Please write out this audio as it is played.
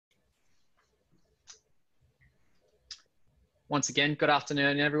Once again, good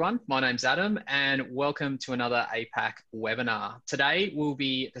afternoon, everyone. My name's Adam, and welcome to another APAC webinar. Today, we'll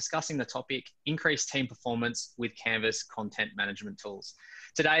be discussing the topic, increased team performance with Canvas content management tools.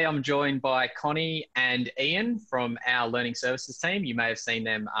 Today, I'm joined by Connie and Ian from our learning services team. You may have seen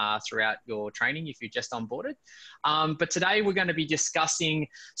them throughout your training if you just onboarded. But today, we're going to be discussing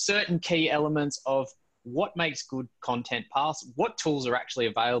certain key elements of what makes good content pass, what tools are actually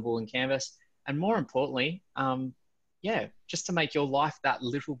available in Canvas, and more importantly, just to make your life that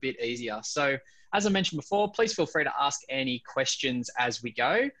little bit easier. So as I mentioned before, please feel free to ask any questions as we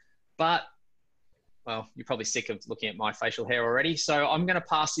go, but well, you're probably sick of looking at my facial hair already. So I'm going to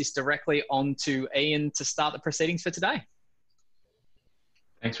pass this directly on to Ian to start the proceedings for today.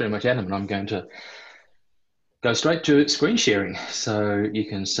 Thanks very much, Adam. And I'm going to go straight to screen sharing. So you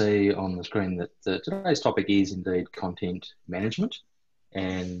can see on the screen that today's topic is indeed content management.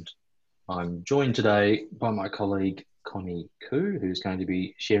 And I'm joined today by my colleague, Connie Koo, who's going to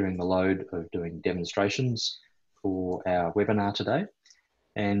be sharing the load of doing demonstrations for our webinar today.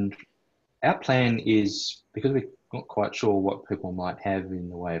 And our plan is, because we're not quite sure what people might have in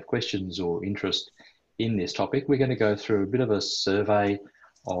the way of questions or interest in this topic, we're going to go through a bit of a survey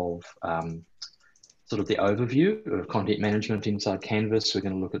of sort of the overview of content management inside Canvas. We're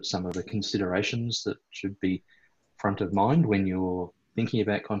going to look at some of the considerations that should be front of mind when you're thinking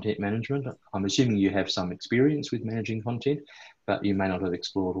about content management. I'm assuming you have some experience with managing content, but you may not have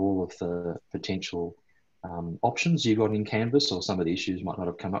explored all of the potential options you've got in Canvas, or some of the issues might not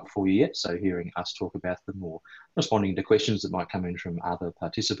have come up for you yet. So hearing us talk about them or responding to questions that might come in from other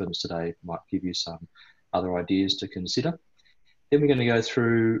participants today might give you some other ideas to consider. Then we're going to go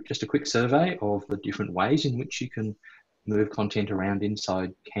through just a quick survey of the different ways in which you can move content around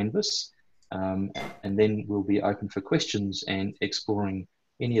inside Canvas. And then we'll be open for questions and exploring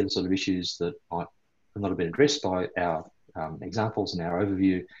any of the sort of issues that might not have been addressed by our examples and our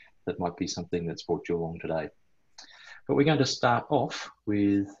overview that might be something that's brought you along today. But we're going to start off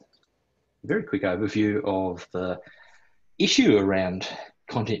with a very quick overview of the issue around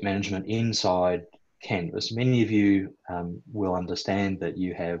content management inside Canvas. Many of you will understand that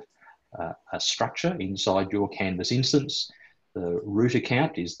you have a structure inside your Canvas instance. The root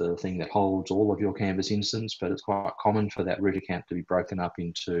account is the thing that holds all of your Canvas instance, but it's quite common for that root account to be broken up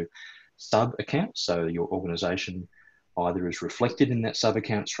into sub-accounts. So your organization either is reflected in that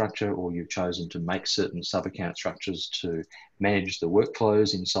sub-account structure, or you've chosen to make certain sub-account structures to manage the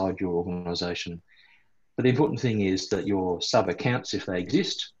workflows inside your organization. But the important thing is that your sub-accounts, if they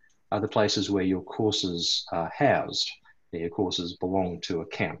exist, are the places where your courses are housed. Your courses belong to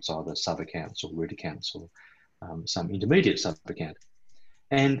accounts, either sub-accounts or root accounts, or some intermediate sub-account.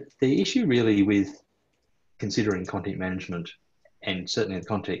 And the issue really with considering content management, and certainly in the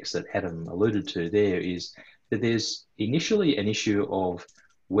context that Adam alluded to there, is that there's initially an issue of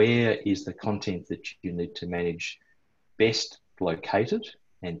where is the content that you need to manage best located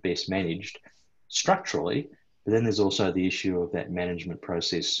and best managed structurally, but then there's also the issue of that management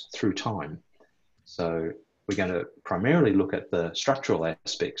process through time. So we're going to primarily look at the structural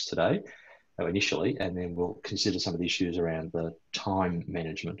aspects today, initially, and then we'll consider some of the issues around the time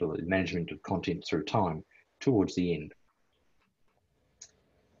management, or the management of content through time towards the end.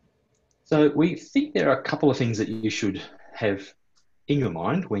 So we think there are a couple of things that you should have in your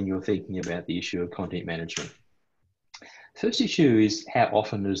mind when you're thinking about the issue of content management. First issue is, how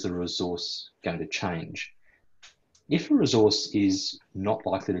often is the resource going to change? If a resource is not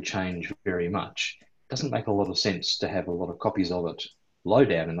likely to change very much, it doesn't make a lot of sense to have a lot of copies of it low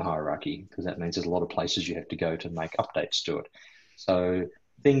down in the hierarchy, because that means there's a lot of places you have to go to make updates to it. So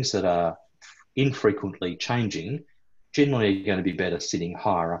things that are infrequently changing generally are going to be better sitting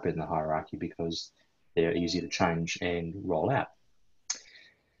higher up in the hierarchy, because they're easy to change and roll out.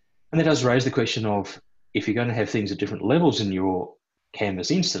 And that does raise the question of, if you're going to have things at different levels in your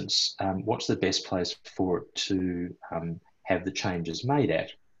Canvas instance, what's the best place for it to have the changes made at?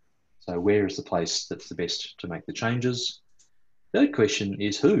 So where is the place that's the best to make the changes? Third question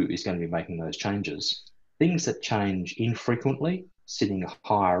is, who is going to be making those changes? Things that change infrequently, sitting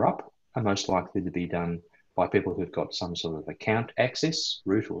higher up, are most likely to be done by people who've got some sort of account access,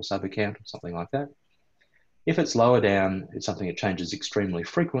 root or sub-account or something like that. If it's lower down, it's something that changes extremely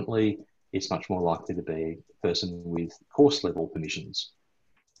frequently, it's much more likely to be a person with course level permissions.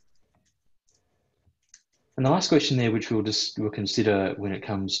 And the last question there, which we'll consider when it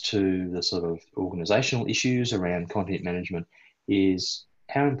comes to the sort of organizational issues around content management, is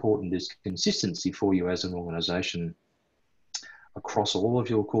how important is consistency for you as an organization across all of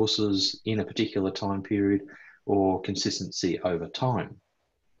your courses in a particular time period, or consistency over time.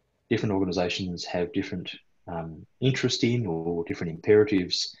 Different organizations have different interest in or different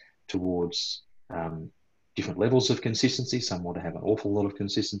imperatives towards different levels of consistency. Some want to have an awful lot of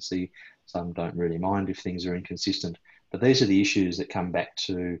consistency. Some don't really mind if things are inconsistent. But these are the issues that come back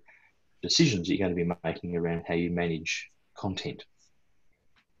to decisions you're going to be making around how you manage content.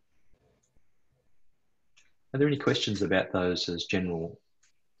 Are there any questions about those as general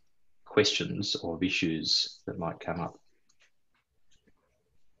questions of issues that might come up?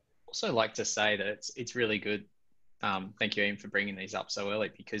 Also like to say that it's really good. Thank you, Ian, for bringing these up so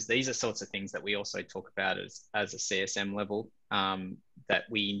early, because these are sorts of things that we also talk about as a CSM level, that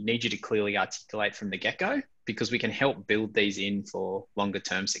we need you to clearly articulate from the get-go, because we can help build these in for longer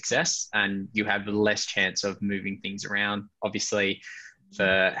term success, and you have less chance of moving things around. Obviously,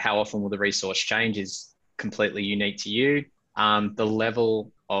 for how often will the resource change is completely unique to you. The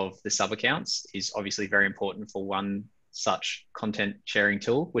level of the sub-accounts is obviously very important for one such content sharing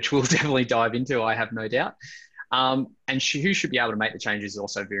tool, which we'll definitely dive into, I have no doubt. And who should be able to make the changes is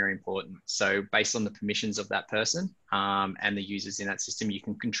also very important. So based on the permissions of that person and the users in that system, you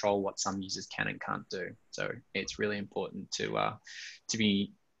can control what some users can and can't do. So it's really important to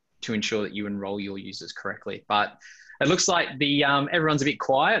ensure that you enroll your users correctly. But it looks like everyone's a bit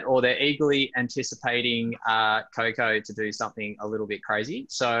quiet, or they're eagerly anticipating Coco to do something a little bit crazy.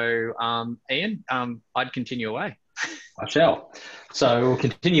 So Ian, I'd continue away. I shall. So we'll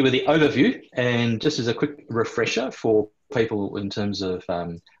continue with the overview, and just as a quick refresher for people in terms of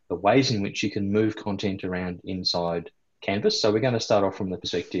the ways in which you can move content around inside Canvas. So we're going to start off from the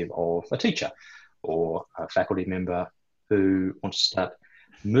perspective of a teacher or a faculty member who wants to start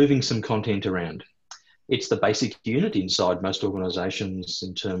moving some content around. It's the basic unit inside most organisations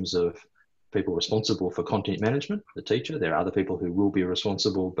in terms of people responsible for content management, the teacher. There are other people who will be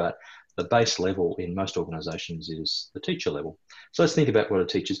responsible, but the base level in most organisations is the teacher level. So let's think about what a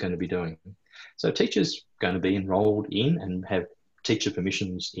teacher is going to be doing. So a teacher's going to be enrolled in and have teacher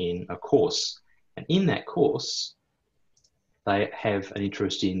permissions in a course. And in that course, they have an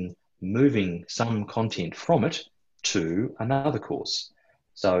interest in moving some content from it to another course.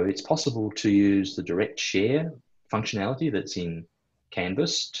 So it's possible to use the direct share functionality that's in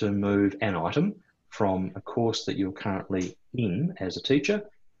Canvas to move an item from a course that you're currently in as a teacher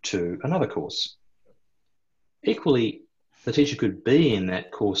to another course. Equally, the teacher could be in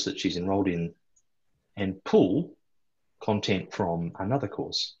that course that she's enrolled in and pull content from another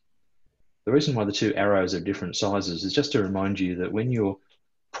course. The reason why the two arrows are different sizes is just to remind you that when you're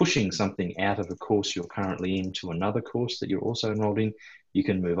pushing something out of a course you're currently in to another course that you're also enrolled in, you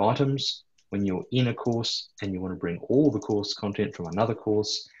can move items. When you're in a course and you want to bring all the course content from another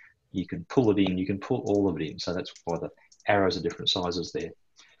course, you can pull it in, you can pull all of it in. So that's why the arrows are different sizes there.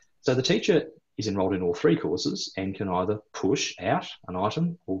 So the teacher is enrolled in all three courses and can either push out an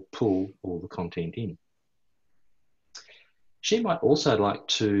item or pull all the content in. She might also like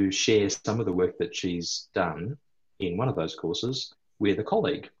to share some of the work that she's done in one of those courses with a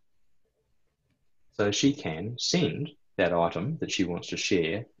colleague. So she can send that item that she wants to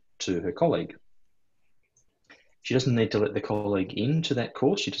share to her colleague. She doesn't need to let the colleague into that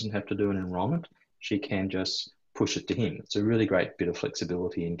course. She doesn't have to do an enrolment. She can just push it to him. It's a really great bit of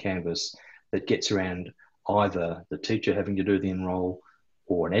flexibility in Canvas that gets around either the teacher having to do the enroll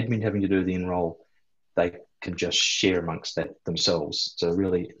or an admin having to do the enroll. They can just share amongst that themselves. It's a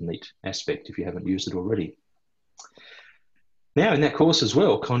really neat aspect if you haven't used it already. Now in that course as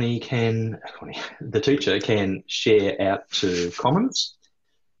well, the teacher can share out to Commons.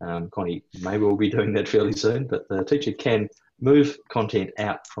 Connie may well be doing that fairly soon, but the teacher can move content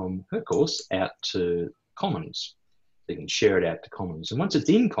out from her course out to Commons. They can share it out to Commons. And once it's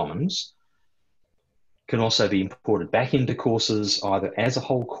in Commons, it can also be imported back into courses either as a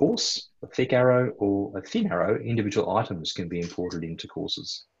whole course, a thick arrow, or a thin arrow. Individual items can be imported into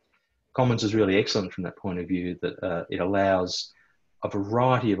courses. Commons is really excellent from that point of view, that it allows a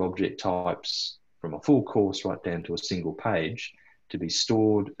variety of object types from a full course right down to a single page to be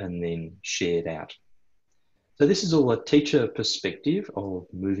stored and then shared out. So this is all a teacher perspective of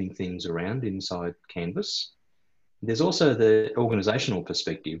moving things around inside Canvas. There's also the organisational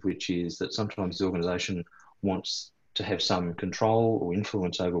perspective, which is that sometimes the organisation wants to have some control or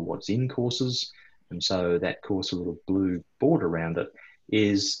influence over what's in courses. And so that course with a little blue border around it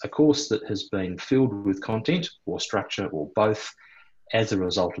is a course that has been filled with content or structure or both as a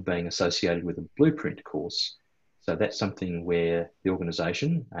result of being associated with a blueprint course. So that's something where the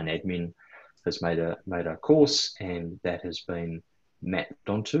organisation, an admin, has made a course, and that has been mapped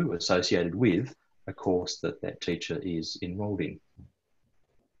onto, associated with a course that teacher is enrolled in.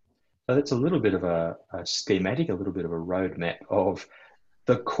 So that's a little bit of a schematic, a little bit of a roadmap of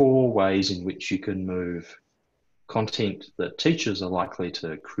the core ways in which you can move content that teachers are likely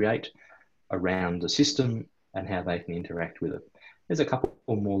to create around the system and how they can interact with it. There's a couple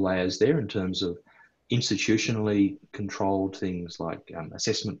more layers there in terms of institutionally controlled things like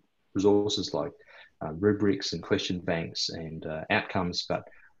assessment resources like rubrics and question banks and outcomes, but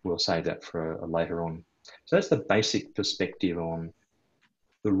we'll save that for later on. So that's the basic perspective on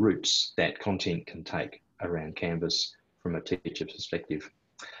the routes that content can take around Canvas from a teacher perspective.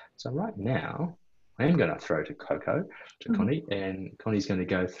 So right now, I am going to throw to Coco, to Connie, and Connie's going to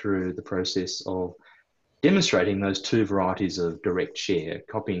go through the process of demonstrating those two varieties of direct share,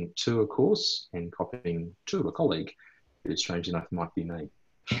 copying to a course and copying to a colleague, who, strange enough, might be me.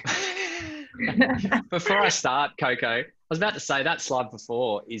 Before I start, Coco, I was about to say that slide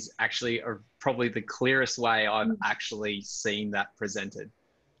before is actually probably the clearest way I've actually seen that presented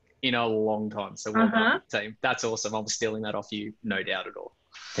in a long time. So well done, team. That's awesome. I'm stealing that off you, no doubt at all.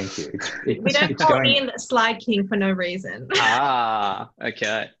 Thank you. We don't call Ian Slide King for no reason.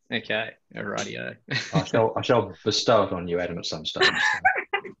 Okay. Alrighty. I shall bestow it on you, Adam, at some stage.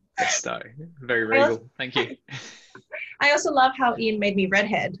 Bestow. Very regal. Thank you. I also love how Ian made me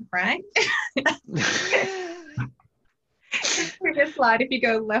redhead, right? Previous slide, if you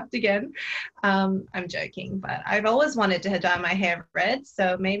go left again. I'm joking, but I've always wanted to dye my hair red,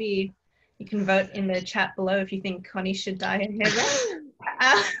 so maybe you can vote in the chat below if you think Connie should dye her hair red.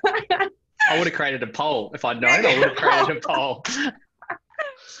 I would have created a poll. If I'd known, I would have created a poll.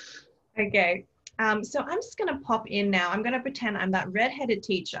 Okay, so I'm just going to pop in now. I'm going to pretend I'm that redheaded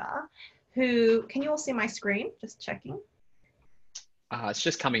teacher who, can you all see my screen? Just checking. It's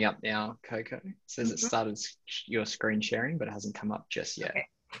just coming up now, Coco. It says it started your screen sharing, but it hasn't come up just yet.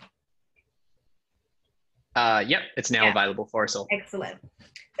 Okay. Yep, it's now available for us all. Excellent.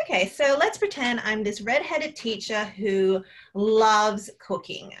 Okay, so let's pretend I'm this redheaded teacher who loves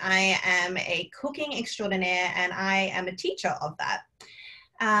cooking. I am a cooking extraordinaire and I am a teacher of that.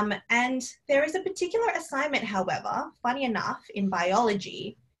 And there is a particular assignment, however, funny enough, in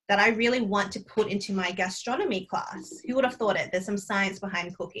biology that I really want to put into my gastronomy class. Who would have thought it? There's some science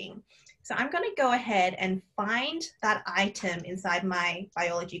behind cooking. So I'm going to go ahead and find that item inside my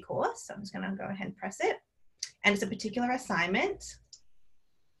biology course. So I'm just going to go ahead and press it. And it's a particular assignment.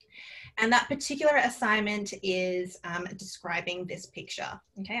 And that particular assignment is describing this picture.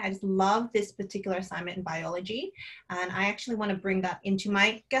 Okay, I just love this particular assignment in biology. And I actually want to bring that into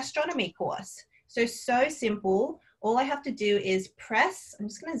my gastronomy course. So simple. All I have to do is press. I'm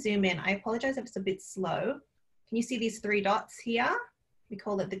just going to zoom in. I apologize if it's a bit slow. Can you see these three dots here? We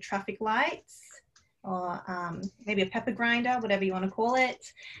call it the traffic lights, or maybe a pepper grinder, whatever you want to call it.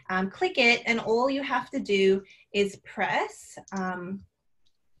 Click it, and all you have to do is press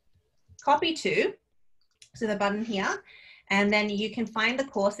copy to, so the button here, and then you can find the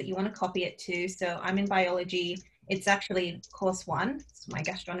course that you want to copy it to. So I'm in biology. It's actually course 1, it's my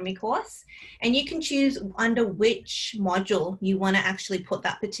gastronomy course. And you can choose under which module you want to actually put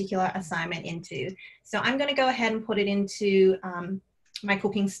that particular assignment into. So I'm going to go ahead and put it into my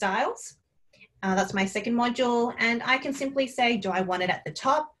cooking styles. That's my second module. And I can simply say, do I want it at the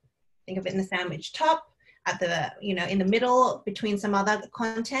top? Think of it in the sandwich top, at the, in the middle between some other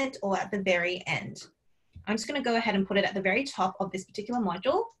content, or at the very end. I'm just going to go ahead and put it at the very top of this particular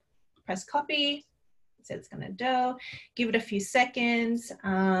module. Press copy. It says it's going to do. Give it a few seconds.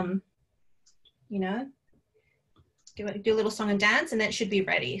 Do a little song and dance, and then it should be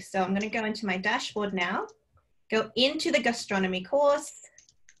ready. So I'm going to go into my dashboard now. Go into the gastronomy course.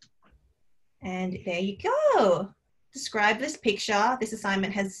 And there you go. Describe this picture. This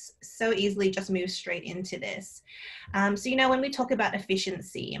assignment has so easily just moved straight into this. So, when we talk about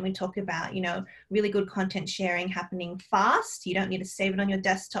efficiency and we talk about, really good content sharing happening fast, you don't need to save it on your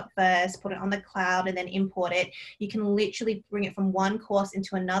desktop first, put it on the cloud and then import it. You can literally bring it from one course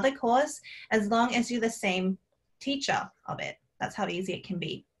into another course as long as you're the same teacher of it. That's how easy it can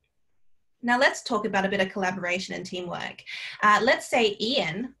be. Now let's talk about a bit of collaboration and teamwork. Let's say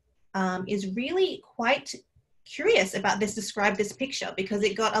Ian is really quite curious about describe this picture, because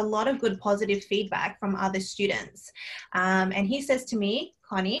it got a lot of good positive feedback from other students. And he says to me,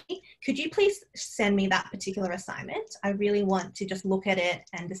 Connie, could you please send me that particular assignment? I really want to just look at it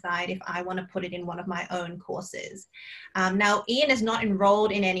and decide if I want to put it in one of my own courses. Now, Ian is not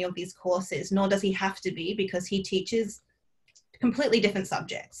enrolled in any of these courses, nor does he have to be, because he teaches completely different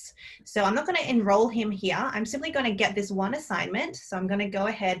subjects. So I'm not going to enroll him here. I'm simply going to get this one assignment. So I'm going to go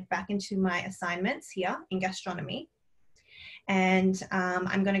ahead back into my assignments here in gastronomy. And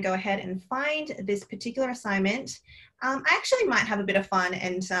I'm going to go ahead and find this particular assignment. I actually might have a bit of fun,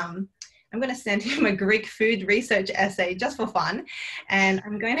 and I'm going to send him a Greek food research essay just for fun. And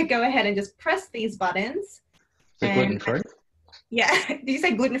I'm going to go ahead and just press these buttons. Is it gluten-free? Yeah. Did you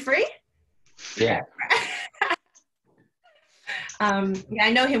say gluten-free? Yeah. Yeah,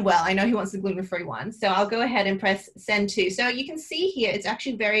 I know him well. I know he wants the gluten-free one. So I'll go ahead and press send to. So you can see here, it's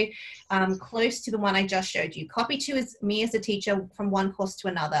actually very close to the one I just showed you. Copy to is me as a teacher from one course to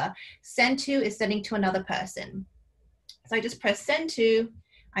another. Send to is sending to another person. So I just press send to.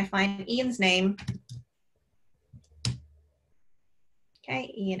 I find Ian's name.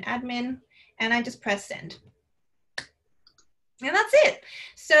 Okay, Ian admin. And I just press send. And that's it.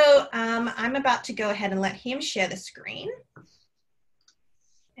 So I'm about to go ahead and let him share the screen.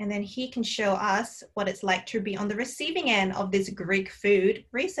 And then he can show us what it's like to be on the receiving end of this Greek food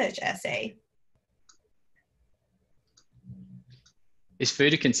research essay. Is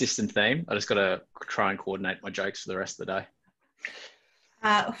food a consistent theme? I just got to try and coordinate my jokes for the rest of the day.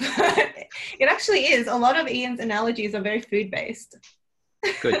 It actually is. A lot of Ian's analogies are very food-based.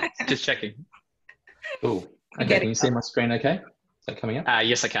 Good, just checking. Cool. Okay, can you see my screen okay? Is that coming up?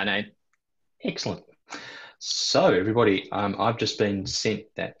 Yes, I can, Ian. Excellent. So everybody, I've just been sent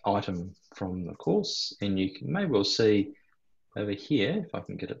that item from the course, and you may well see over here, if I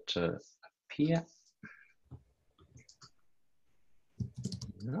can get it to appear.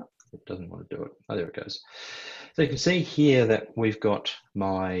 No, it doesn't want to do it. Oh, there it goes. So you can see here that we've got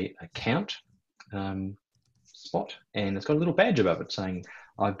my account spot, and it's got a little badge above it saying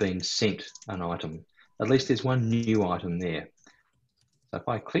I've been sent an item. At least there's one new item there. So if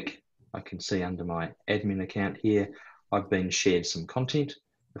I click, I can see under my admin account here, I've been shared some content.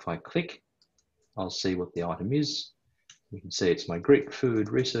 If I click, I'll see what the item is. You can see it's my Greek food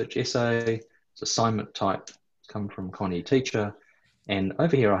research essay. It's assignment type, it's come from Connie Teacher. And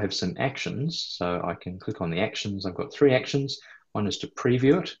over here I have some actions. So I can click on the actions. I've got 3 actions. One is to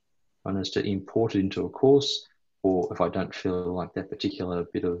preview it. One is to import it into a course. Or if I don't feel like that particular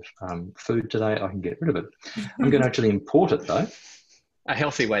bit of food today, I can get rid of it. I'm going to actually import it though. A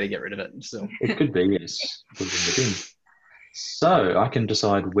healthy way to get rid of it. So. It could be, yes. Put it in the bin. So I can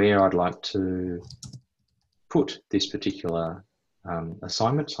decide where I'd like to put this particular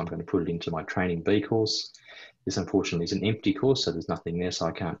assignment. So I'm going to put it into my Training B course. This unfortunately is an empty course, so there's nothing there, so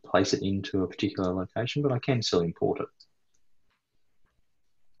I can't place it into a particular location, but I can still import it.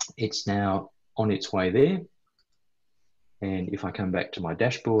 It's now on its way there. And if I come back to my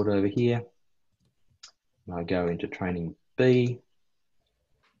dashboard over here, and I go into Training B,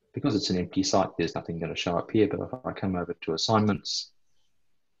 because it's an empty site, there's nothing going to show up here, but if I come over to assignments,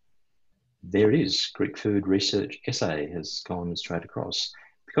 there it is. Greek food research essay has gone straight across.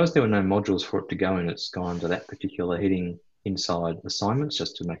 Because there were no modules for it to go in, it's gone to that particular heading inside assignments,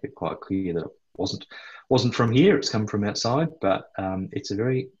 just to make it quite clear that it wasn't from here, it's come from outside, but it's a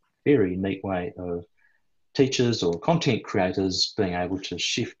very, very neat way of teachers or content creators being able to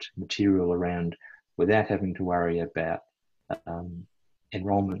shift material around without having to worry about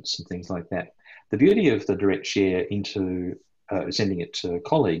enrollments and things like that. The beauty of the direct share into sending it to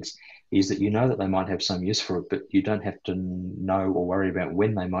colleagues is that you know that they might have some use for it, but you don't have to know or worry about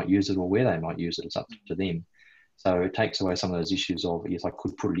when they might use it or where they might use it. It's up to them. So it takes away some of those issues of, yes, I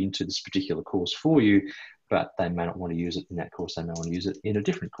could put it into this particular course for you, but they may not want to use it in that course. They may want to use it in a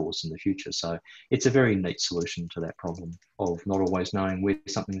different course in the future. So it's a very neat solution to that problem of not always knowing where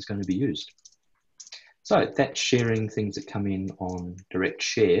something is going to be used. So that's sharing things that come in on direct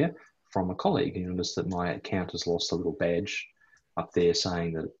share from a colleague. You notice that my account has lost a little badge up there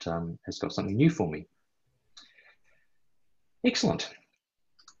saying that it has got something new for me. Excellent.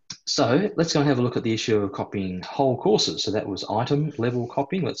 So let's go and have a look at the issue of copying whole courses. So that was item level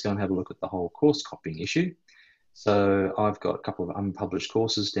copying. Let's go and have a look at the whole course copying issue. So I've got a couple of unpublished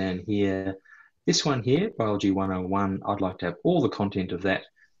courses down here. This one here, Biology 101, I'd like to have all the content of that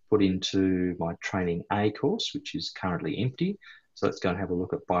put into my Training A course, which is currently empty. So let's go and have a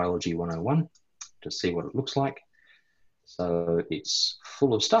look at Biology 101 to see what it looks like. So it's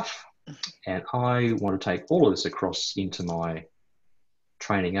full of stuff, and I want to take all of this across into my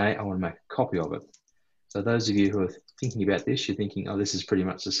Training A. I want to make a copy of it. So those of you who are thinking about this, you're thinking, oh, this is pretty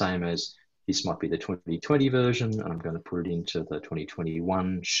much the same as this might be the 2020 version, and I'm going to put it into the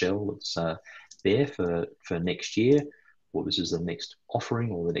 2021 shell that's there for next year, or this is the next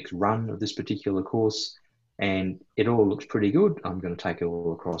offering or the next run of this particular course, and it all looks pretty good. I'm going to take it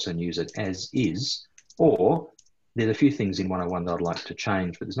all across and use it as is, or there's a few things in 101 that I'd like to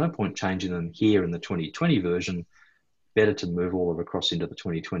change, but there's no point changing them here in the 2020 version. Better to move all of it across into the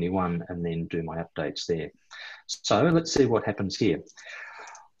 2021 and then do my updates there. So let's see what happens here.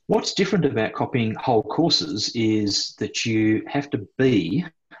 What's different about copying whole courses is that you have to be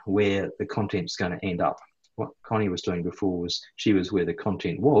where the content's going to end up. What Connie was doing before was she was where the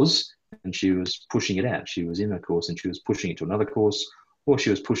content was, and she was pushing it out. She was in a course and she was pushing it to another course, or she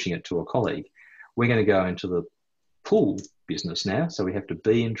was pushing it to a colleague. We're going to go into the pull business now. So we have to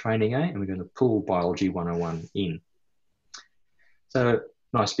be in training A, and we're going to pull Biology 101 in. So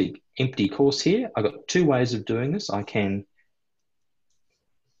nice big empty course here. I've got two ways of doing this. I can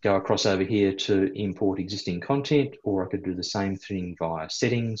go across over here to import existing content, or I could do the same thing via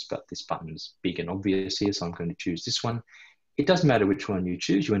settings, but this button's big and obvious here, so I'm going to choose this one. It doesn't matter which one you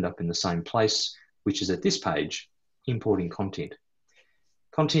choose, you end up in the same place, which is at this page, importing content.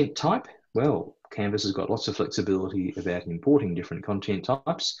 Content type, well, Canvas has got lots of flexibility about importing different content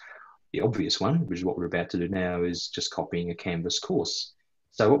types. The obvious one, which is what we're about to do now, is just copying a Canvas course.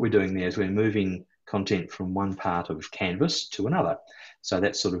 So what we're doing there is we're moving content from one part of Canvas to another. So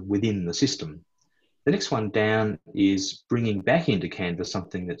that's sort of within the system. The next one down is bringing back into Canvas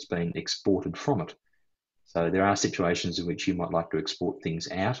something that's been exported from it. So there are situations in which you might like to export things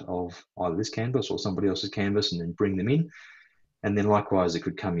out of either this Canvas or somebody else's Canvas and then bring them in. And then likewise, it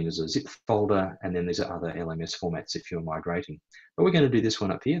could come in as a zip folder, and then there's other LMS formats if you're migrating. But we're going to do this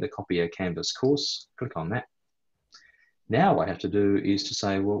one up here, the copy a Canvas course. Click on that. Now what I have to do is to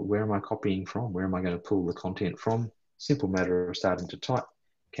say, well, where am I copying from? Where am I going to pull the content from? Simple matter of starting to type.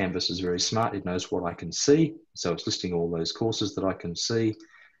 Canvas is very smart. It knows what I can see. So it's listing all those courses that I can see.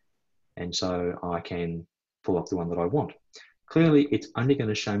 And so I can pull up the one that I want. Clearly, it's only going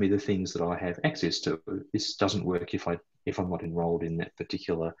to show me the things that I have access to. This doesn't work if I'm not enrolled in that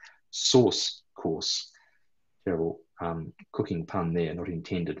particular source course. Terrible cooking pun there, not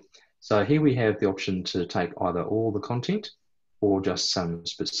intended. So here we have the option to take either all the content or just some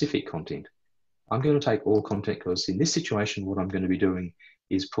specific content. I'm going to take all content because in this situation, what I'm going to be doing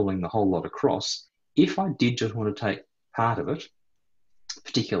is pulling the whole lot across. If I did just want to take part of it,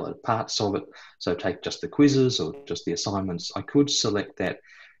 particular parts of it, so take just the quizzes or just the assignments, I could select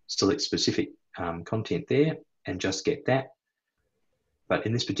specific content there and just get that. But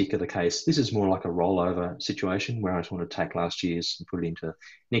in this particular case, this is more like a rollover situation where I just want to take last year's and put it into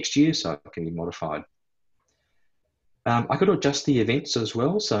next year so it can be modified. I could adjust the events as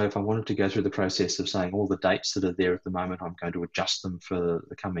well. So if I wanted to go through the process of saying all the dates that are there at the moment, I'm going to adjust them for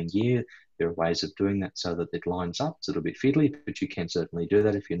the coming year. There are ways of doing that so that it lines up. It's a little bit fiddly, but you can certainly do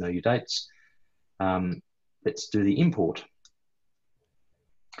that if you know your dates. Let's do the import.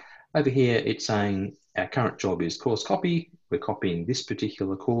 Over here, it's saying our current job is course copy. We're copying this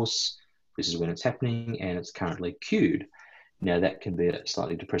particular course. This is when it's happening and it's currently queued. Now that can be a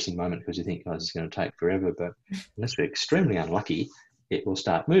slightly depressing moment because you think, oh, this is going to take forever, but unless we're extremely unlucky, it will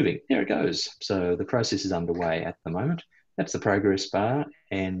start moving. There it goes. So the process is underway at the moment. That's the progress bar.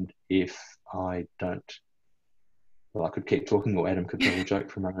 And if I don't, well, I could keep talking or Adam could tell a joke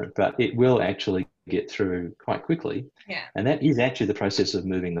for a moment, but it will actually get through quite quickly. Yeah. And that is actually the process of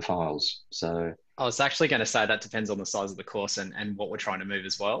moving the files. So I was actually going to say that depends on the size of the course and what we're trying to move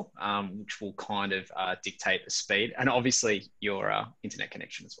as well, which will kind of dictate the speed and obviously your internet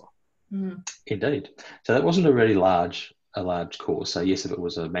connection as well. Mm. Indeed. So that wasn't a really large course. So yes, if it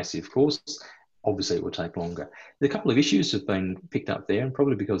was a massive course, obviously it would take longer. A couple of issues have been picked up there, and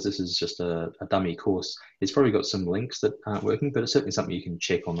probably because this is just a dummy course, it's probably got some links that aren't working, but it's certainly something you can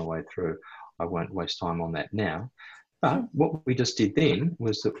check on the way through. I won't waste time on that now. But what we just did then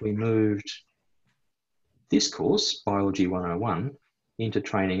was that we moved this course, Biology 101, into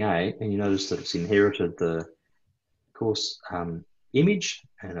Training A, and you notice that it's inherited the course image,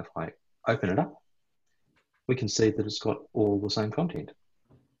 and if I open it up, we can see that it's got all the same content.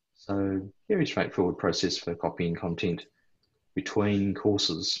 So very straightforward process for copying content between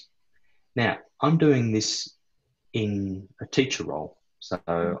courses. Now, I'm doing this in a teacher role. So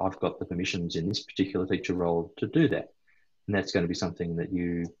I've got the permissions in this particular teacher role to do that. And that's going to be something that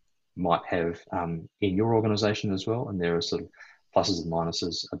you might have in your organisation as well. And there are sort of pluses and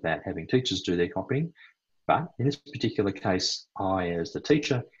minuses about having teachers do their copying. But in this particular case, I, as the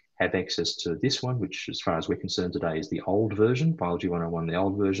teacher, have access to this one, which as far as we're concerned today is the old version, Biology 101, the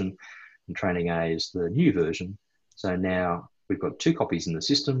old version, and Training A is the new version. So now we've got two copies in the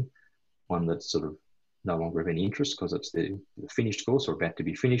system, one that's sort of no longer of any interest because it's the finished course or about to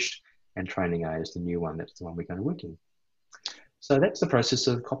be finished, and Training A is the new one, that's the one we're going to work in. So that's the process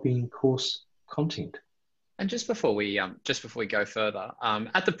of copying course content. And just before we go further,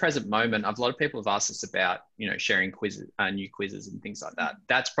 at the present moment, a lot of people have asked us about, sharing quizzes, new quizzes and things like that.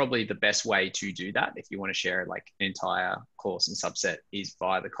 That's probably the best way to do that. If you want to share like an entire course and subset is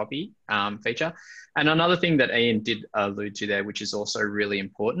via the copy feature. And another thing that Ian did allude to there, which is also really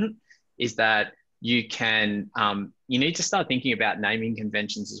important, is that you can, you need to start thinking about naming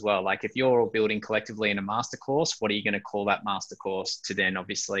conventions as well. Like if you're all building collectively in a master course, what are you going to call that master course to then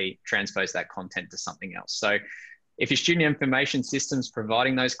obviously transpose that content to something else? So if your student information system's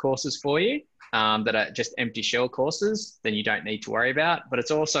providing those courses for you, that are just empty shell courses, then you don't need to worry about. But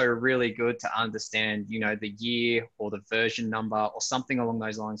it's also really good to understand, you know, the year or the version number or something along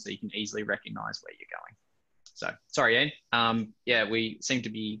those lines so you can easily recognize where you're going. So, sorry, Ian. Yeah, we seem to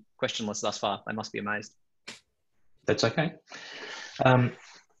be questionless thus far. They must be amazed. That's okay. I'm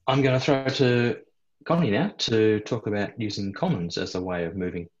going to throw to Connie now to talk about using Commons as a way of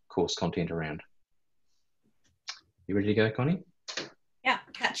moving course content around. You ready to go, Connie? Yeah,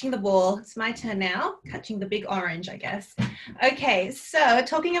 catching the ball. It's my turn now, catching the big orange, I guess. Okay, so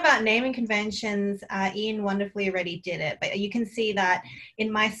talking about naming conventions, Ian wonderfully already did it, but you can see that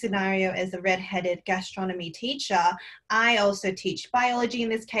in my scenario as a red-headed gastronomy teacher, I also teach biology in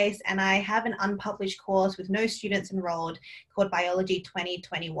this case, and I have an unpublished course with no students enrolled called Biology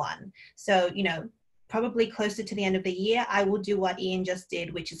 2021. So, you know, probably closer to the end of the year, I will do what Ian just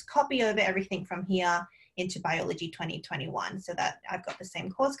did, which is copy over everything from here into Biology 2021 so that I've got the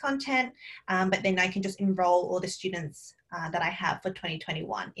same course content, but then I can just enroll all the students that I have for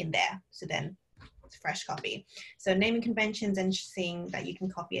 2021 in there. So then it's fresh copy. So naming conventions and seeing that you can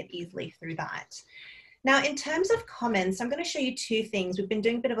copy it easily through that. Now, in terms of comments, I'm going to show you two things. We've been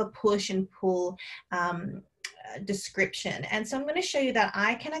doing a bit of a push and pull description. And so I'm going to show you that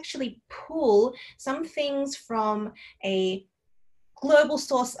I can actually pull some things from a global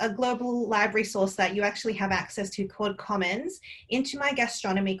source, a global library source that you actually have access to called Commons into my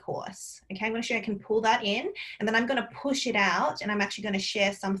gastronomy course. Okay, I'm going to show you I can pull that in, and then I'm going to push it out, and I'm actually going to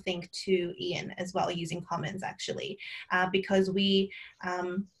share something to Ian as well using Commons actually, because we,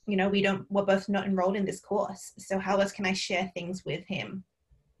 you know, we're both not enrolled in this course. So how else can I share things with him?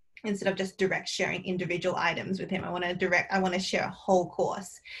 Instead of just direct sharing individual items with him, I want to share a whole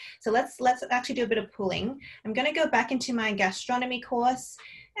course. So let's actually do a bit of pulling. I'm going to go back into my gastronomy course.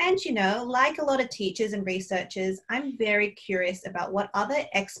 And, you know, like a lot of teachers and researchers, I'm very curious about what other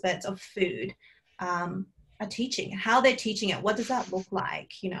experts of food are teaching, how they're teaching it. What does that look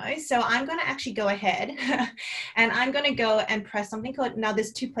like, you know? So I'm going to actually go ahead and I'm going to go and press something called, now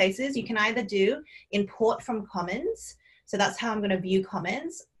there's two places. You can either do import from Commons. So that's how I'm going to view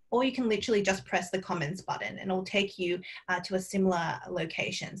Commons. Or you can literally just press the Commons button and it'll take you to a similar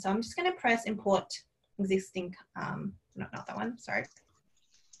location. So I'm just going to press import existing, not that one, sorry.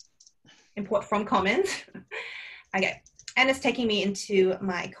 Import from Commons. Okay, and it's taking me into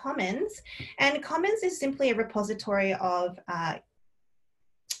my Commons. And Commons is simply a repository of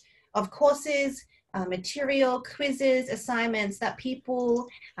courses, material, quizzes, assignments that people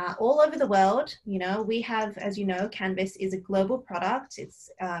all over the world, you know, we have, as you know, Canvas is a global product. It's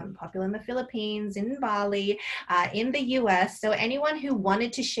popular in the Philippines, in Bali, in the US. So anyone who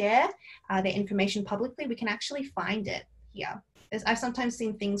wanted to share their information publicly, we can actually find it here. I've sometimes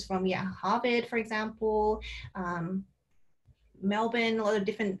seen things from, Harvard, for example, Melbourne, a lot of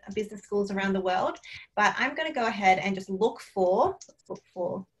different business schools around the world. But I'm going to go ahead and just look for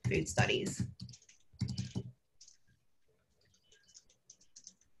food studies.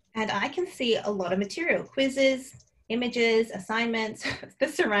 And I can see a lot of material, quizzes, images, assignments, the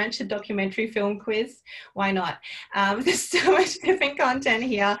Sriracha documentary film quiz. Why not? There's so much different content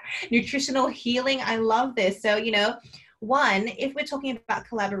here. Nutritional healing. I love this. So, you know, one, if we're talking about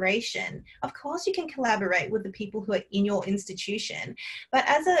collaboration, of course you can collaborate with the people who are in your institution. But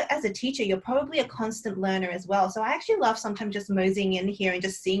as a teacher, you're probably a constant learner as well. So I actually love sometimes just moseying in here and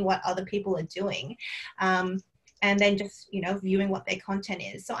just seeing what other people are doing. And then just, you know, viewing what their content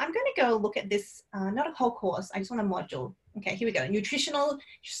is. So I'm going to go look at this, not a whole course, I just want a module. Okay, here we go, nutritional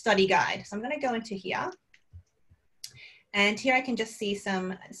study guide. So I'm going to go into here. And here I can just see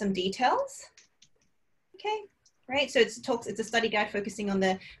some details. Okay, great. So it's a study guide focusing on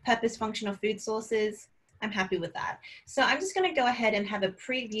the purpose, function of food sources. I'm happy with that. So I'm just going to go ahead and have a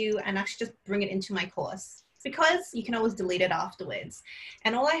preview and actually just bring it into my course, because you can always delete it afterwards.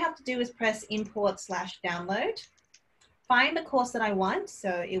 And all I have to do is press import/download, find the course that I want.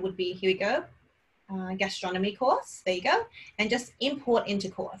 So it would be, here we go, gastronomy course, there you go, and just import into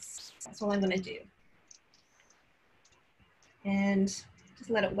course. That's all I'm gonna do. And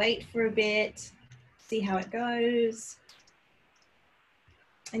just let it wait for a bit, see how it goes.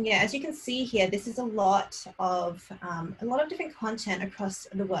 And yeah, as you can see here, this is a lot of different content across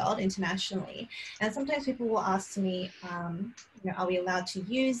the world internationally. And sometimes people will ask me, are we allowed to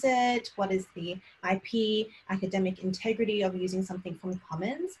use it? What is the IP academic integrity of using something from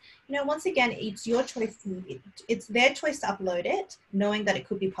Commons? Once again, it's your choice. It's their choice to upload it, knowing that it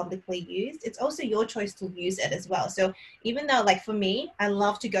could be publicly used. It's also your choice to use it as well. So even though, like for me, I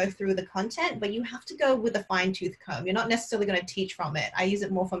love to go through the content, but you have to go with a fine-tooth comb. You're not necessarily going to teach from it. I use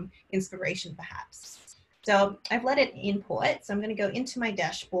it more from inspiration, perhaps. So I've let it import. So I'm going to go into my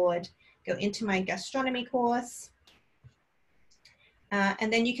dashboard, go into my gastronomy course.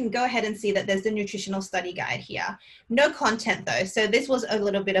 And then you can go ahead and see that there's the nutritional study guide here. No content though. So this was a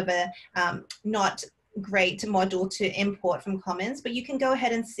little bit of a not great module to import from Commons, but you can go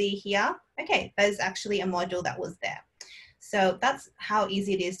ahead and see here, okay, there's actually a module that was there. So that's how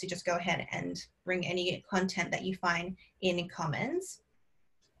easy it is to just go ahead and bring any content that you find in Commons.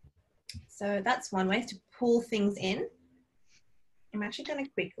 So that's one way to pull things in. I'm actually going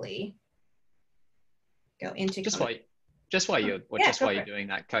to quickly go into Just while you're doing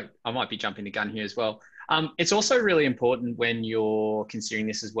that, I might be jumping the gun here as well. It's also really important when you're considering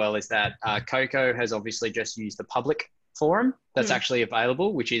this as well, is that Coco has obviously just used the public forum that's actually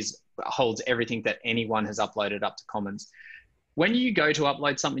available, which holds everything that anyone has uploaded up to Commons. When you go to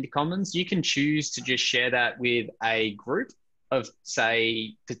upload something to Commons, you can choose to just share that with a group of,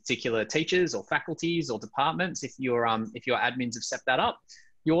 say, particular teachers or faculties or departments if your admins have set that up.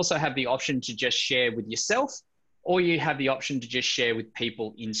 You also have the option to just share with yourself, or you have the option to just share with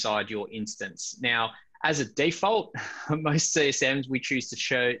people inside your instance. Now, as a default, most CSMs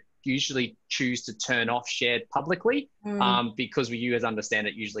usually choose to turn off shared publicly because you guys understand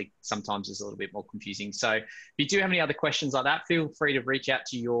it usually sometimes is a little bit more confusing. So if you do have any other questions like that, feel free to reach out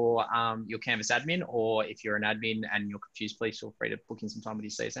to your Canvas admin, or if you're an admin and you're confused, please feel free to book in some time with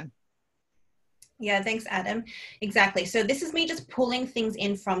your CSM. Yeah, thanks, Adam. Exactly. So this is me just pulling things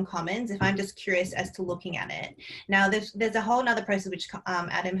in from Commons if I'm just curious as to looking at it. Now, there's a whole other process which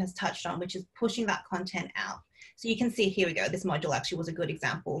Adam has touched on, which is pushing that content out. So you can see, here we go. This module actually was a good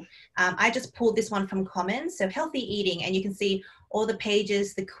example. I just pulled this one from Commons, so healthy eating, and you can see all the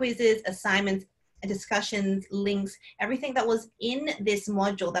pages, the quizzes, assignments, discussions, links, everything that was in this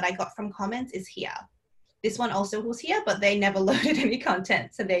module that I got from Commons is here. This one also was here, but they never loaded any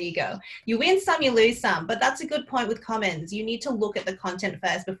content. So there you go. You win some, you lose some, but that's a good point with Commons. You need to look at the content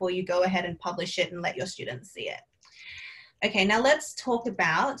first before you go ahead and publish it and let your students see it. Okay, now let's talk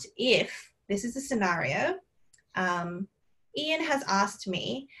about if this is a scenario. Ian has asked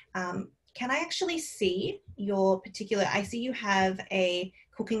me, can I actually see your particular, I see you have a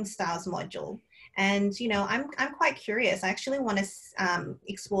cooking styles module. And, I'm quite curious. I actually want to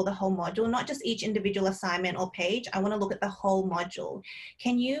explore the whole module, not just each individual assignment or page. I want to look at the whole module.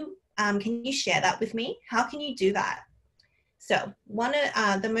 Can you share that with me? How can you do that? So one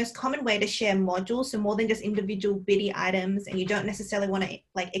of the most common way to share modules, so more than just individual bitty items, and you don't necessarily want to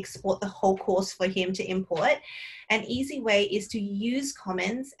export the whole course for him to import, an easy way is to use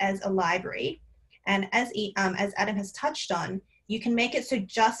Commons as a library. And as Adam has touched on, you can make it so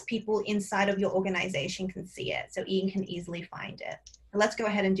just people inside of your organization can see it. So Ian can easily find it. Let's go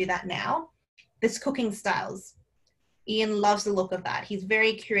ahead and do that now. This cooking styles. Ian loves the look of that. He's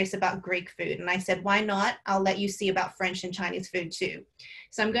very curious about Greek food. And I said, why not? I'll let you see about French and Chinese food too.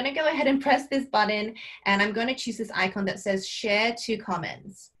 So I'm going to go ahead and press this button, and I'm going to choose this icon that says share to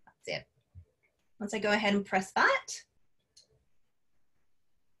Commons. That's it. Once I go ahead and press that,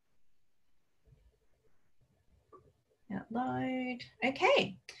 upload.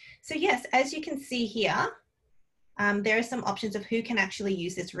 Okay, so yes, as you can see here, there are some options of who can actually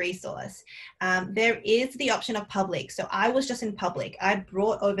use this resource. There is the option of public. So I was just in public. I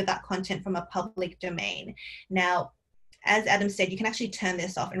brought over that content from a public domain. Now, as Adam said, you can actually turn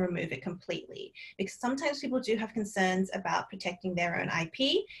this off and remove it completely, because sometimes people do have concerns about protecting their own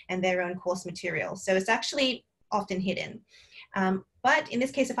IP and their own course material. So it's actually often hidden. But in this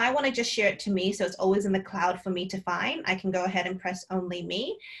case, if I want to just share it to me, so it's always in the cloud for me to find, I can go ahead and press only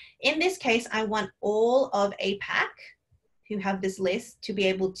me. In this case, I want all of APAC who have this list to be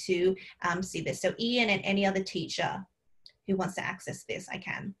able to see this. So Ian and any other teacher who wants to access this, I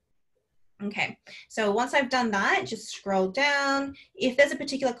can. Okay, so once I've done that, just scroll down. If there's a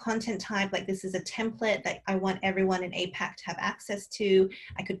particular content type, like this is a template that I want everyone in APAC to have access to,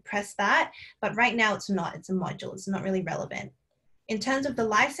 I could press that. But right now it's not, it's a module. It's not really relevant. In terms of the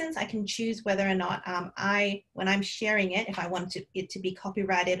license, I can choose whether or not when I'm sharing it, if I want it to be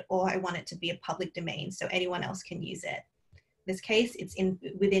copyrighted or I want it to be a public domain so anyone else can use it. In this case, it's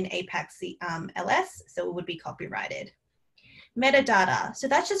within APAC LS, so it would be copyrighted. Metadata. So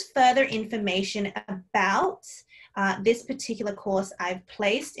that's just further information about this particular course I've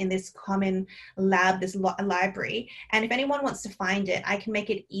placed in this common lab, this library. And if anyone wants to find it, I can make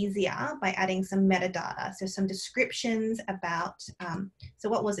it easier by adding some metadata. So some descriptions about, so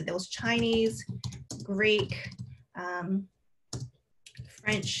what was it? There was Chinese, Greek,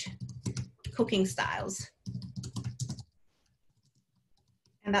 French cooking styles.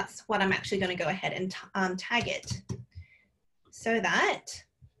 And that's what I'm actually going to go ahead and tag it so that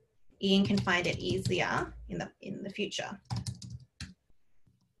Ian can find it easier in the future.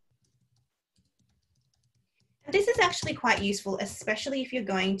 And this is actually quite useful, especially if you're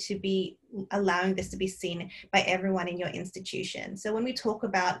going to be allowing this to be seen by everyone in your institution. So when we talk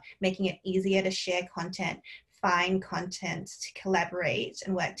about making it easier to share content, find content, to collaborate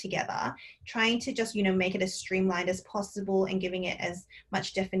and work together, trying to just, make it as streamlined as possible and giving it as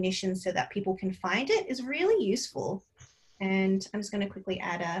much definition so that people can find it is really useful. And I'm just going to quickly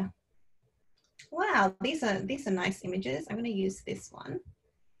add a, wow, these are nice images. I'm going to use this one.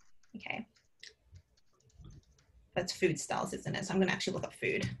 Okay. That's food styles, isn't it? So I'm going to actually look up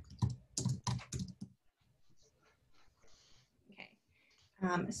food.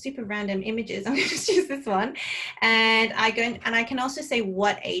 Super random images. I'm going to just use this one, and I can also say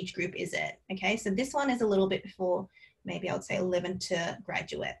what age group is it. Okay, so this one is a little bit before, maybe I would say 11 to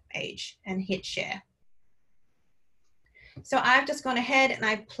graduate age, and hit share. So I've just gone ahead and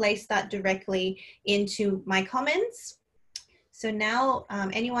I've placed that directly into my comments. So now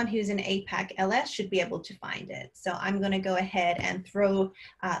anyone who's in APAC LS should be able to find it. So I'm going to go ahead and throw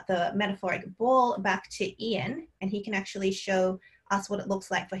the metaphoric ball back to Ian, and he can actually show us what it looks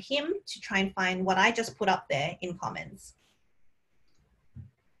like for him to try and find what I just put up there in comments.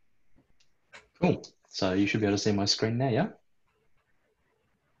 Cool. So you should be able to see my screen now, yeah?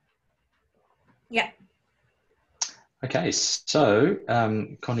 Yeah. Okay, so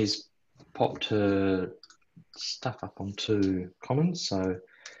Connie's popped her stuff up onto Commons. So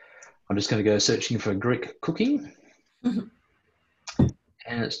I'm just going to go searching for Greek cooking. And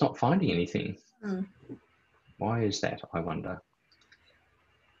it's not finding anything. Why is that, I wonder?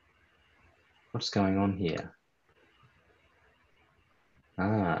 What's going on here?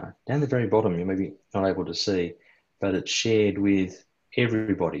 Down the very bottom, you may be not able to see, but it's shared with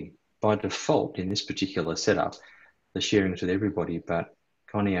everybody. By default, in this particular setup, the sharing is with everybody, but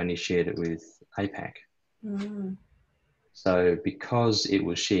Connie only shared it with APAC. So because it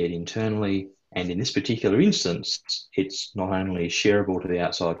was shared internally, and in this particular instance, it's not only shareable to the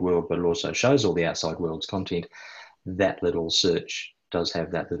outside world, but it also shows all the outside world's content, that little search does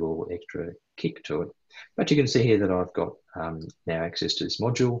have that little extra kick to it. But you can see here that I've got now access to this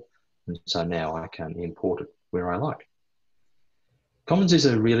module, and so now I can import it where I like. Commons is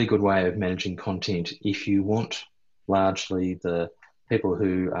a really good way of managing content if you want largely the people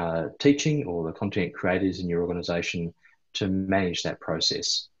who are teaching or the content creators in your organization to manage that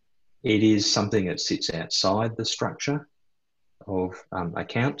process. It is something that sits outside the structure of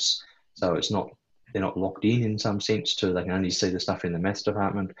accounts, so it's not, they're not locked in some sense to, they can only see the stuff in the maths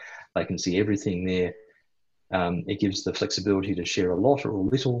department. They can see everything there. It gives the flexibility to share a lot or a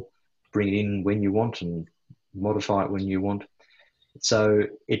little, bring it in when you want and modify it when you want. So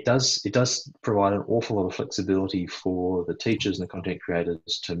it does provide an awful lot of flexibility for the teachers and the content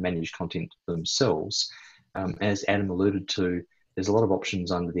creators to manage content themselves. As Adam alluded to, there's a lot of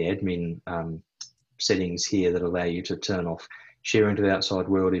options under the admin settings here that allow you to turn off sharing to the outside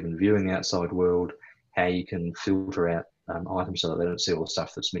world, even viewing the outside world, how you can filter out items so that they don't see all the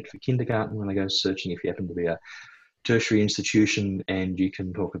stuff that's meant for kindergarten when they go searching if you happen to be a tertiary institution, and you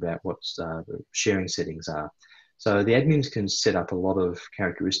can talk about what the sharing settings are. So the admins can set up a lot of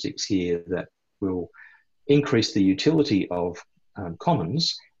characteristics here that will increase the utility of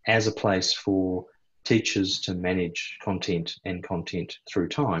Commons as a place for teachers to manage content and content through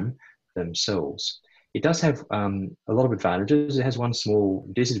time themselves. It does have a lot of advantages. It has one small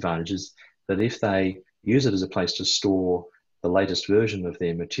disadvantage, is that if they use it as a place to store the latest version of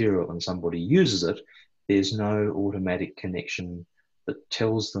their material and somebody uses it, there's no automatic connection that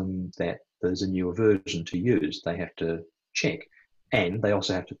tells them that there's a newer version to use. They have to check, and they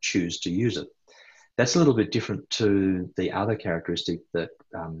also have to choose to use it. That's a little bit different to the other characteristic that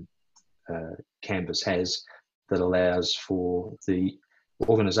Canvas has that allows for the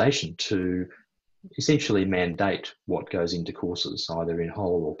organisation to essentially mandate what goes into courses, either in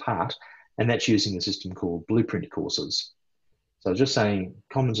whole or part, and that's using a system called Blueprint courses. So just saying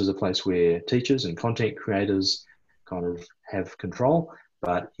Commons is a place where teachers and content creators kind of have control,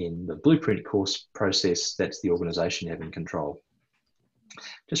 but in the Blueprint course process, that's the organisation having control.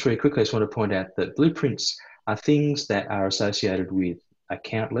 Just very quickly, I just want to point out that blueprints are things that are associated with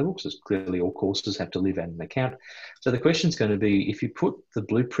account level, because clearly all courses have to live at an account. So the question is going to be, if you put the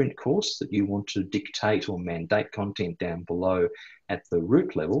blueprint course that you want to dictate or mandate content down below at the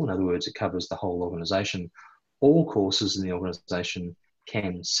root level, in other words, it covers the whole organisation, all courses in the organisation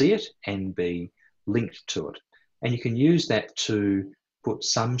can see it and be linked to it. And you can use that to put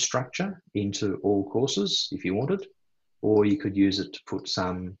some structure into all courses if you wanted, or you could use it to put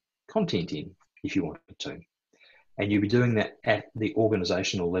some content in if you wanted to. And you'll be doing that at the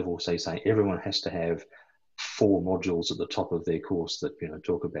organisational level. So you say everyone has to have 4 modules at the top of their course that, you know,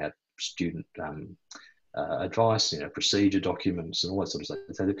 talk about student advice, you know, procedure documents and all that sort of stuff.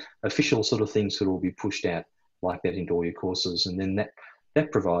 So the official sort of things could all be pushed out like that into all your courses, and then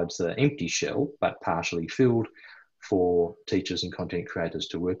that provides the empty shell, but partially filled, for teachers and content creators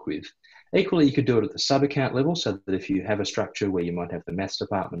to work with. Equally, you could do it at the sub-account level, so that if you have a structure where you might have the maths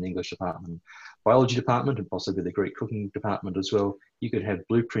department, English department, biology department, and possibly the Greek cooking department as well, you could have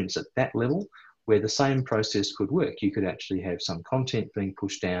blueprints at that level where the same process could work. You could actually have some content being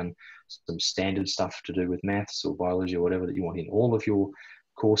pushed down, some standard stuff to do with maths or biology or whatever that you want in all of your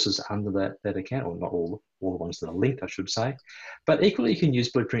courses under that account, or not all the ones that are linked, I should say. But equally, you can use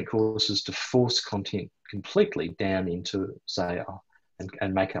blueprint courses to force content completely down into, say,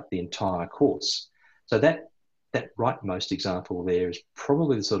 and make up the entire course. So that rightmost example there is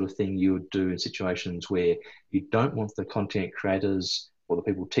probably the sort of thing you would do in situations where you don't want the content creators or the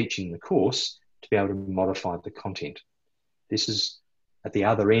people teaching the course to be able to modify the content. This is at the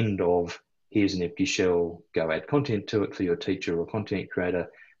other end of, here's an empty shell, go add content to it for your teacher or content creator.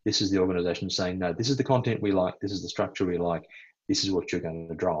 This is the organisation saying, no, this is the content we like, this is the structure we like, this is what you're going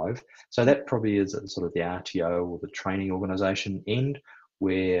to drive. So that probably is sort of the RTO or the training organisation end,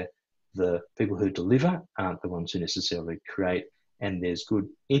 where the people who deliver aren't the ones who necessarily create, and there's good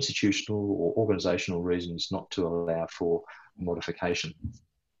institutional or organisational reasons not to allow for modification.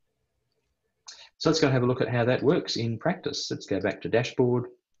 So let's go and have a look at how that works in practice. Let's go back to dashboard.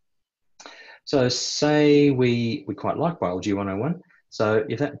 So say we quite like Biology 101. So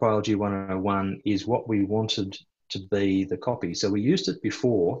if that Biology 101 is what we wanted to be the copy, so we used it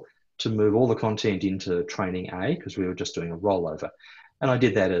before to move all the content into training A, because we were just doing a rollover. And I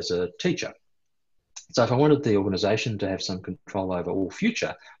did that as a teacher. So if I wanted the organisation to have some control over all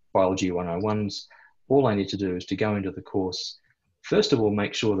future Biology 101s, all I need to do is to go into the course. First of all,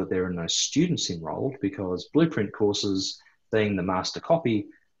 make sure that there are no students enrolled, because blueprint courses, being the master copy,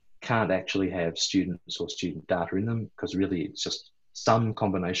 can't actually have students or student data in them, because really it's just some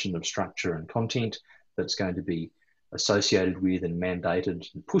combination of structure and content that's going to be associated with and mandated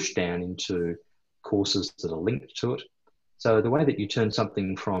and pushed down into courses that are linked to it. So the way that you turn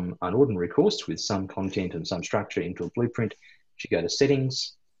something from an ordinary course with some content and some structure into a blueprint, you go to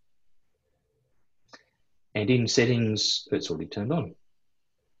settings, and in settings, it's already turned on.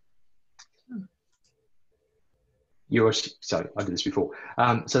 So I did this before.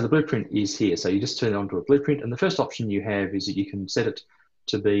 So the blueprint is here. So you just turn it onto a blueprint, and the first option you have is that you can set it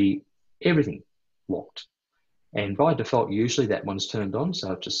to be everything locked. And by default, usually that one's turned on.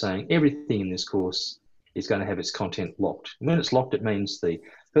 So it's just saying everything in this course is going to have its content locked. And when it's locked, it means the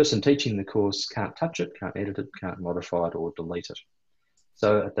person teaching the course can't touch it, can't edit it, can't modify it or delete it.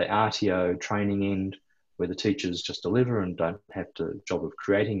 So at the RTO training end, where the teachers just deliver and don't have the job of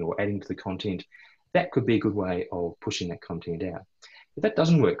creating or adding to the content, that could be a good way of pushing that content out. If that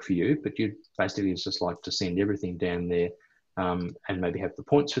doesn't work for you, but you basically just like to send everything down there and maybe have the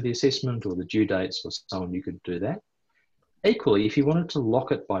points for the assessment or the due dates or so on, you could do that. Equally, if you wanted to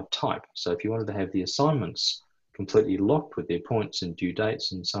lock it by type, so if you wanted to have the assignments completely locked with their points and due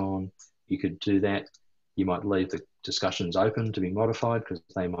dates and so on, you could do that. You might leave the discussions open to be modified, because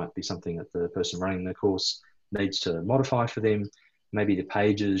they might be something that the person running the course needs to modify for them. Maybe the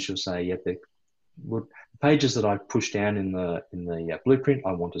pages, you'll say, yeah, the pages that I push down in the blueprint,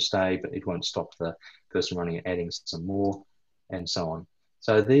 I want to stay, but it won't stop the person running it adding some more, and so on.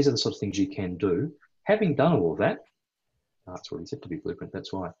 So these are the sort of things you can do. Having done all of that, it's already set to be blueprint,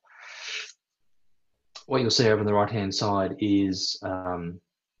 that's why. What you'll see over on the right-hand side is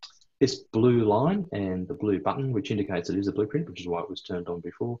this blue line and the blue button, which indicates it is a blueprint, which is why it was turned on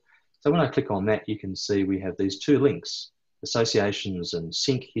before. So when I click on that, you can see we have these 2 links, associations and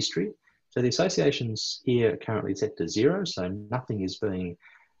sync history. So the associations here are currently set to 0, so nothing is being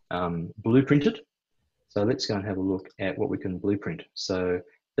blueprinted. So let's go and have a look at what we can blueprint. So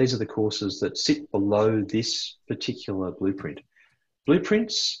these are the courses that sit below this particular blueprint.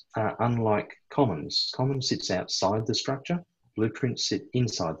 Blueprints are unlike commons. Commons sits outside the structure. Blueprints sit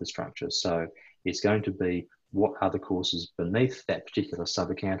inside the structure. So it's going to be what other courses beneath that particular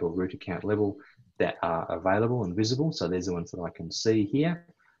sub-account or root account level that are available and visible. So there's the ones that I can see here.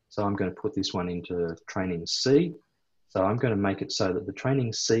 So I'm going to put this one into training C. So I'm going to make it so that the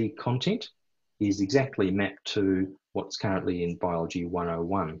training C content is exactly mapped to what's currently in Biology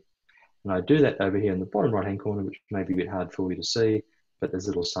 101. And I do that over here in the bottom right-hand corner, which may be a bit hard for you to see, but there's a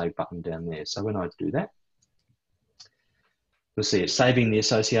little save button down there. So when I do that, you'll see it's saving the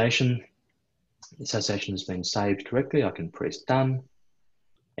association. The association has been saved correctly. I can press done.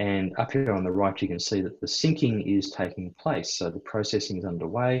 And up here on the right, you can see that the syncing is taking place. So the processing is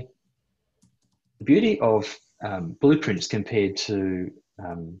underway. The beauty of blueprints compared to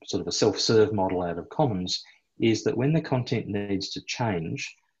sort of a self-serve model out of Commons is that when the content needs to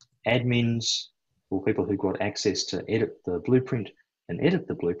change, admins or people who've got access to edit the blueprint and edit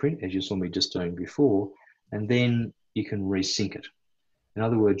the blueprint, as you saw me just doing before, and then you can resync it. In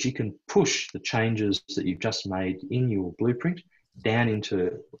other words, you can push the changes that you've just made in your blueprint down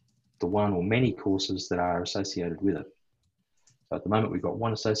into the one or many courses that are associated with it. So at the moment, we've got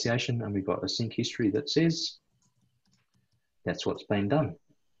one association and we've got a sync history that says that's what's been done.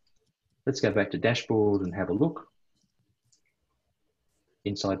 Let's go back to dashboard and have a look.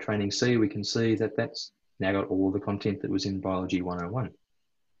 Inside training C, we can see that that's now got all the content that was in Biology 101.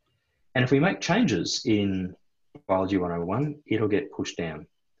 And if we make changes in Biology 101, it'll get pushed down.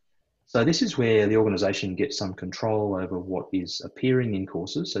 So this is where the organisation gets some control over what is appearing in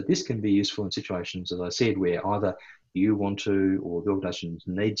courses. So this can be useful in situations, as I said, where either you want to or the organisation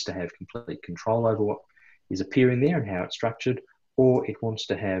needs to have complete control over what is appearing there and how it's structured, or it wants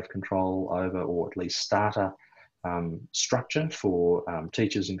to have control over, or at least starter structure for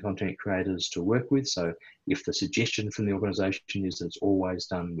teachers and content creators to work with. So if the suggestion from the organisation is that it's always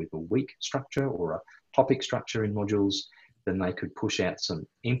done with a week structure or a topic structure in modules, then they could push out some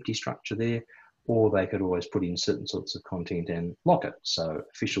empty structure there, or they could always put in certain sorts of content and lock it. So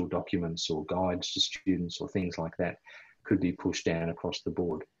official documents or guides to students or things like that could be pushed down across the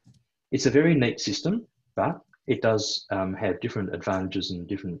board. It's a very neat system, but it does have different advantages and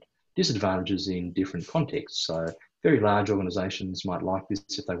different disadvantages in different contexts. So very large organisations might like this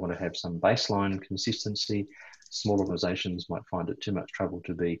if they want to have some baseline consistency. Small organisations might find it too much trouble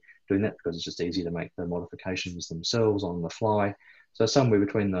to be doing that because it's just easy to make the modifications themselves on the fly. So somewhere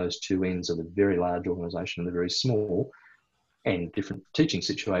between those two ends of the very large organisation and the very small, and different teaching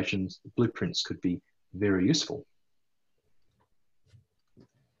situations, blueprints could be very useful.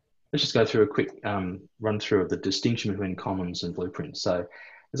 Let's just go through a quick run through of the distinction between Commons and blueprints. So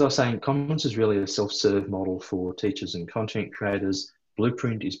as I was saying, Commons is really a self-serve model for teachers and content creators.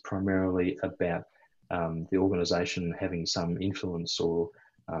 Blueprint is primarily about the organisation having some influence or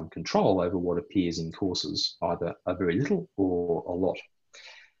control over what appears in courses, either a very little or a lot.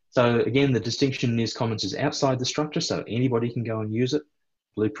 So again, the distinction is Commons is outside the structure, so anybody can go and use it.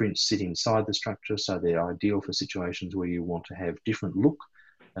 Blueprints sit inside the structure, so they're ideal for situations where you want to have different look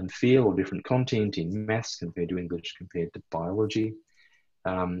and feel or different content in maths compared to English compared to biology.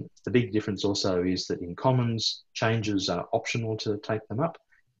 The big difference also is that in Commons, changes are optional to take them up,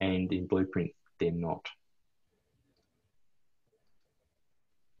 and in Blueprint, they're not.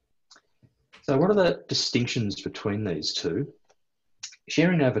 So what are the distinctions between these two?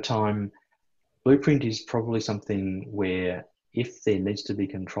 Sharing over time, Blueprint is probably something where if there needs to be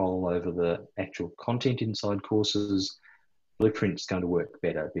control over the actual content inside courses, Blueprint's going to work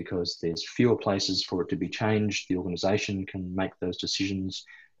better because there's fewer places for it to be changed. The organisation can make those decisions.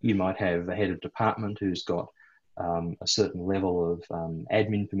 You might have a head of department who's got a certain level of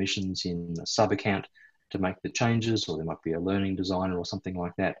admin permissions in a sub-account to make the changes, or there might be a learning designer or something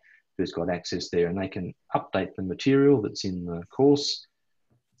like that who's got access there, and they can update the material that's in the course,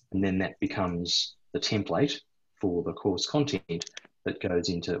 and then that becomes the template for the course content that goes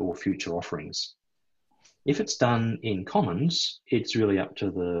into all future offerings. If it's done in Commons, it's really up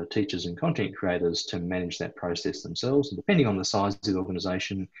to the teachers and content creators to manage that process themselves. And depending on the size of the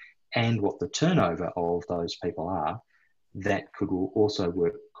organisation and what the turnover of those people are, that could also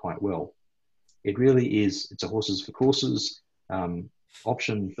work quite well. It really is, it's a horses for courses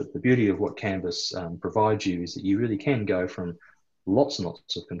option, but the beauty of what Canvas provides you is that you really can go from lots and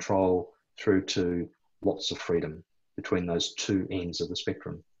lots of control through to lots of freedom between those two ends of the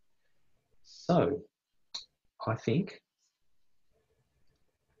spectrum. So I think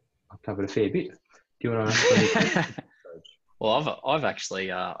I've covered a fair bit. Do you want to ask any questions? Well, I've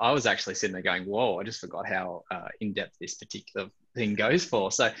actually, I was actually sitting there going, whoa, I just forgot how in-depth this particular thing goes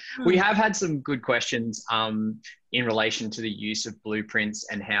for. So we have had some good questions in relation to the use of blueprints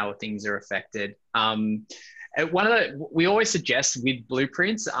and how things are affected. We always suggest with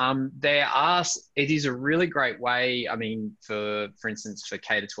blueprints, it is a really great way. I mean, for instance, for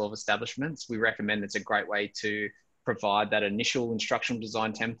K-12 establishments, we recommend it's a great way to provide that initial instructional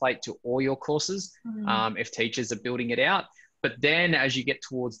design template to all your courses if teachers are building it out. But then as you get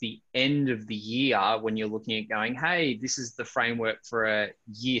towards the end of the year, when you're looking at going, hey, this is the framework for a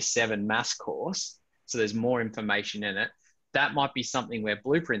year 7 maths course, so there's more information in it, that might be something where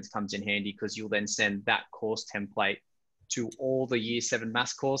blueprints comes in handy, because you'll then send that course template to all the year 7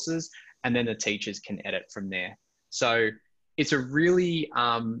 maths courses, and then the teachers can edit from there. So it's a really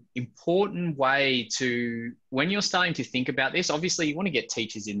important way to, when you're starting to think about this, obviously you want to get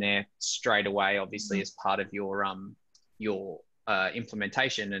teachers in there straight away, obviously as part of your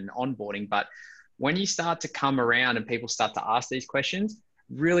implementation and onboarding. But when you start to come around and people start to ask these questions,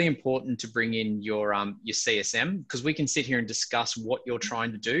 really important to bring in your CSM, because we can sit here and discuss what you're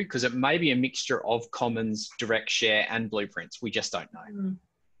trying to do, because it may be a mixture of Commons, Direct Share and Blueprints. We just don't know.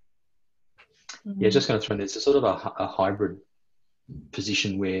 Yeah, just going to throw in, it's a sort of a hybrid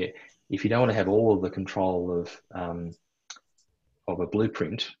position where if you don't want to have all of the control of a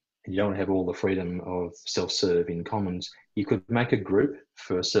blueprint, and you don't want to have all the freedom of self-serve in Commons, you could make a group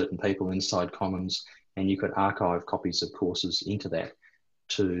for certain people inside Commons, and you could archive copies of courses into that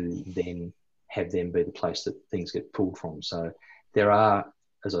to then have them be the place that things get pulled from. So there are,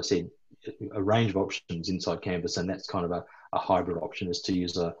 as I said, a range of options inside Canvas, and that's kind of a hybrid option, is to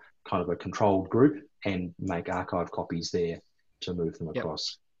use a kind of a controlled group and make archive copies there to move them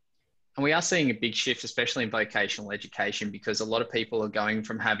across. And we are seeing a big shift, especially in vocational education, because a lot of people are going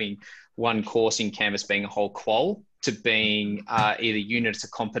from having one course in Canvas being a whole qual to being either units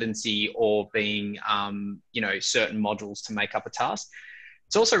of competency or being, certain modules to make up a task.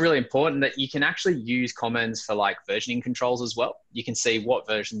 It's also really important that you can actually use Commons for like versioning controls as well. You can see what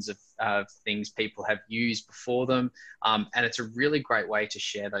versions of things people have used before them. And it's a really great way to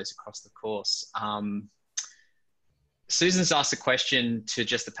share those across the course. Susan's asked a question to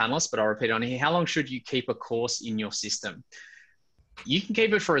just the panelists, but I'll repeat on here. How long should you keep a course in your system? You can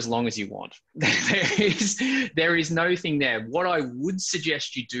keep it for as long as you want. There is no thing there. What I would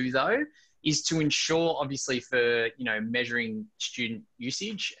suggest you do though, is to ensure, obviously for, measuring student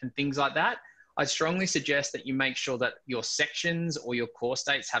usage and things like that, I strongly suggest that you make sure that your sections or your course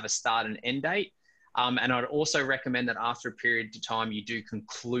dates have a start and end date. And I'd also recommend that after a period of time, you do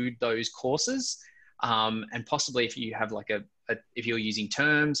conclude those courses. And possibly if you have like if you're using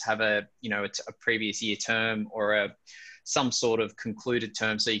terms, have a previous year term or some sort of concluded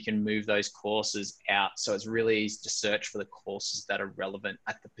term, so you can move those courses out. So it's really easy to search for the courses that are relevant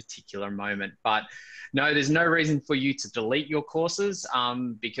at the particular moment. But no, there's no reason for you to delete your courses,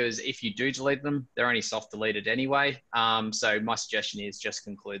 because if you do delete them, they're only soft deleted anyway. So my suggestion is just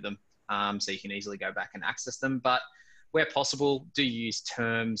conclude them, so you can easily go back and access them. But where possible, do use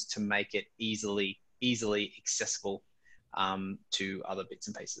terms to make it easily accessible to other bits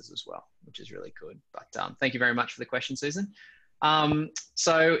and pieces as well, which is really good. But thank you very much for the question, Susan.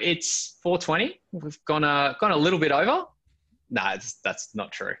 So it's 4:20. We've gone a little bit over. No, that's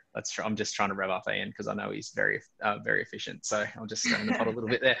not true. That's true. I'm just trying to rev up Ian because I know he's very efficient. So I'll just stir in the pot a little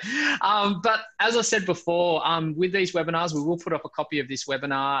bit there. But as I said before, with these webinars, we will put up a copy of this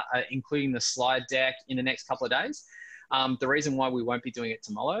webinar, including the slide deck, in the next couple of days. The reason why we won't be doing it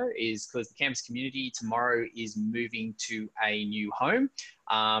tomorrow is because the Canvas community tomorrow is moving to a new home.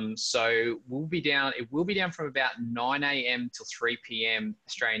 So it will be down from about 9 a.m. till 3 p.m.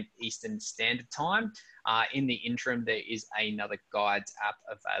 Australian Eastern Standard Time. In the interim, there is another guides app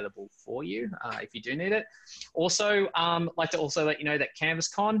available for you if you do need it. Also, I'd like to also let you know that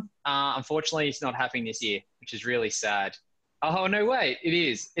CanvasCon, unfortunately, is not happening this year, which is really sad. Oh, no, wait, it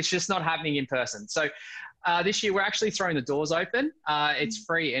is. It's just not happening in person. So this year, we're actually throwing the doors open. It's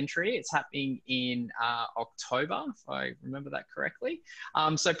free entry. It's happening in October, if I remember that correctly.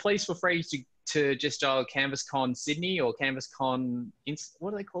 So please feel free to just dial CanvasCon Sydney or CanvasCon,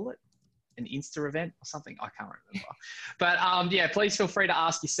 what do they call it? An Insta event or something? I can't remember. But yeah, please feel free to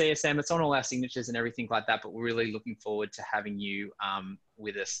ask your CSM. It's on all our signatures and everything like that. But we're really looking forward to having you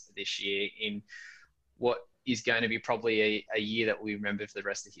with us this year in what is going to be probably a year that we remember for the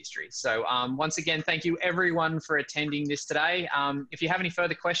rest of history. So once again, thank you everyone for attending this today. If you have any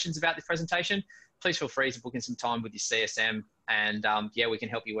further questions about the presentation, please feel free to book in some time with your CSM and yeah, we can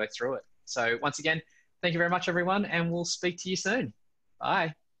help you work through it. So once again, thank you very much, everyone, and we'll speak to you soon.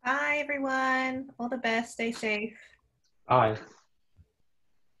 Bye. Bye, everyone. All the best. Stay safe. Bye.